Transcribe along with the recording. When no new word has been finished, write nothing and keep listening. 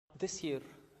This year,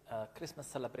 Christmas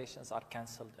celebrations are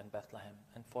cancelled in Bethlehem,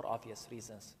 and for obvious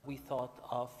reasons. We thought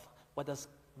of what is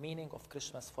meaning of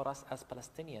Christmas for us as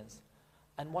Palestinians,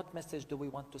 and what message do we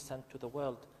want to send to the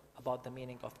world about the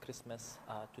meaning of Christmas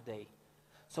today.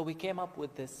 So we came up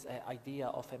with this idea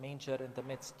of a manger in the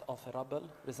midst of a rubble,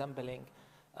 resembling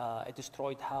a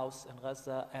destroyed house in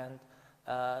Gaza, and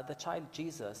the child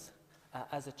Jesus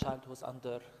as a child who's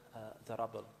under the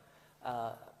rubble.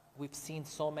 We've seen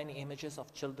so many images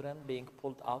of children being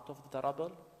pulled out of the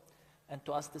rubble, and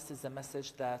to us this is a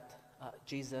message that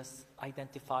Jesus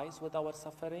identifies with our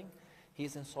suffering.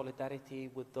 He's in solidarity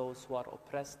with those who are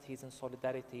oppressed. He's in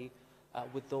solidarity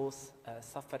with those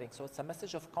suffering. So it's a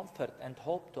message of comfort and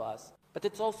hope to us. But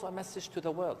it's also a message to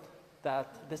the world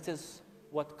that this is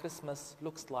what Christmas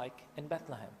looks like in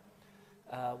Bethlehem.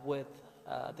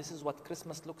 This is what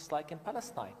Christmas looks like in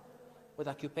Palestine, with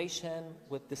occupation,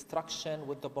 with destruction,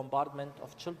 with the bombardment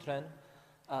of children.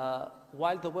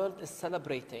 While the world is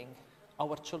celebrating,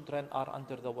 our children are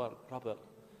under the rubble.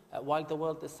 While the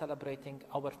world is celebrating,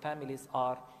 our families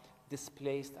are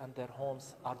displaced and their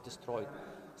homes are destroyed.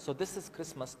 So this is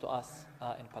Christmas to us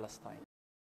in Palestine.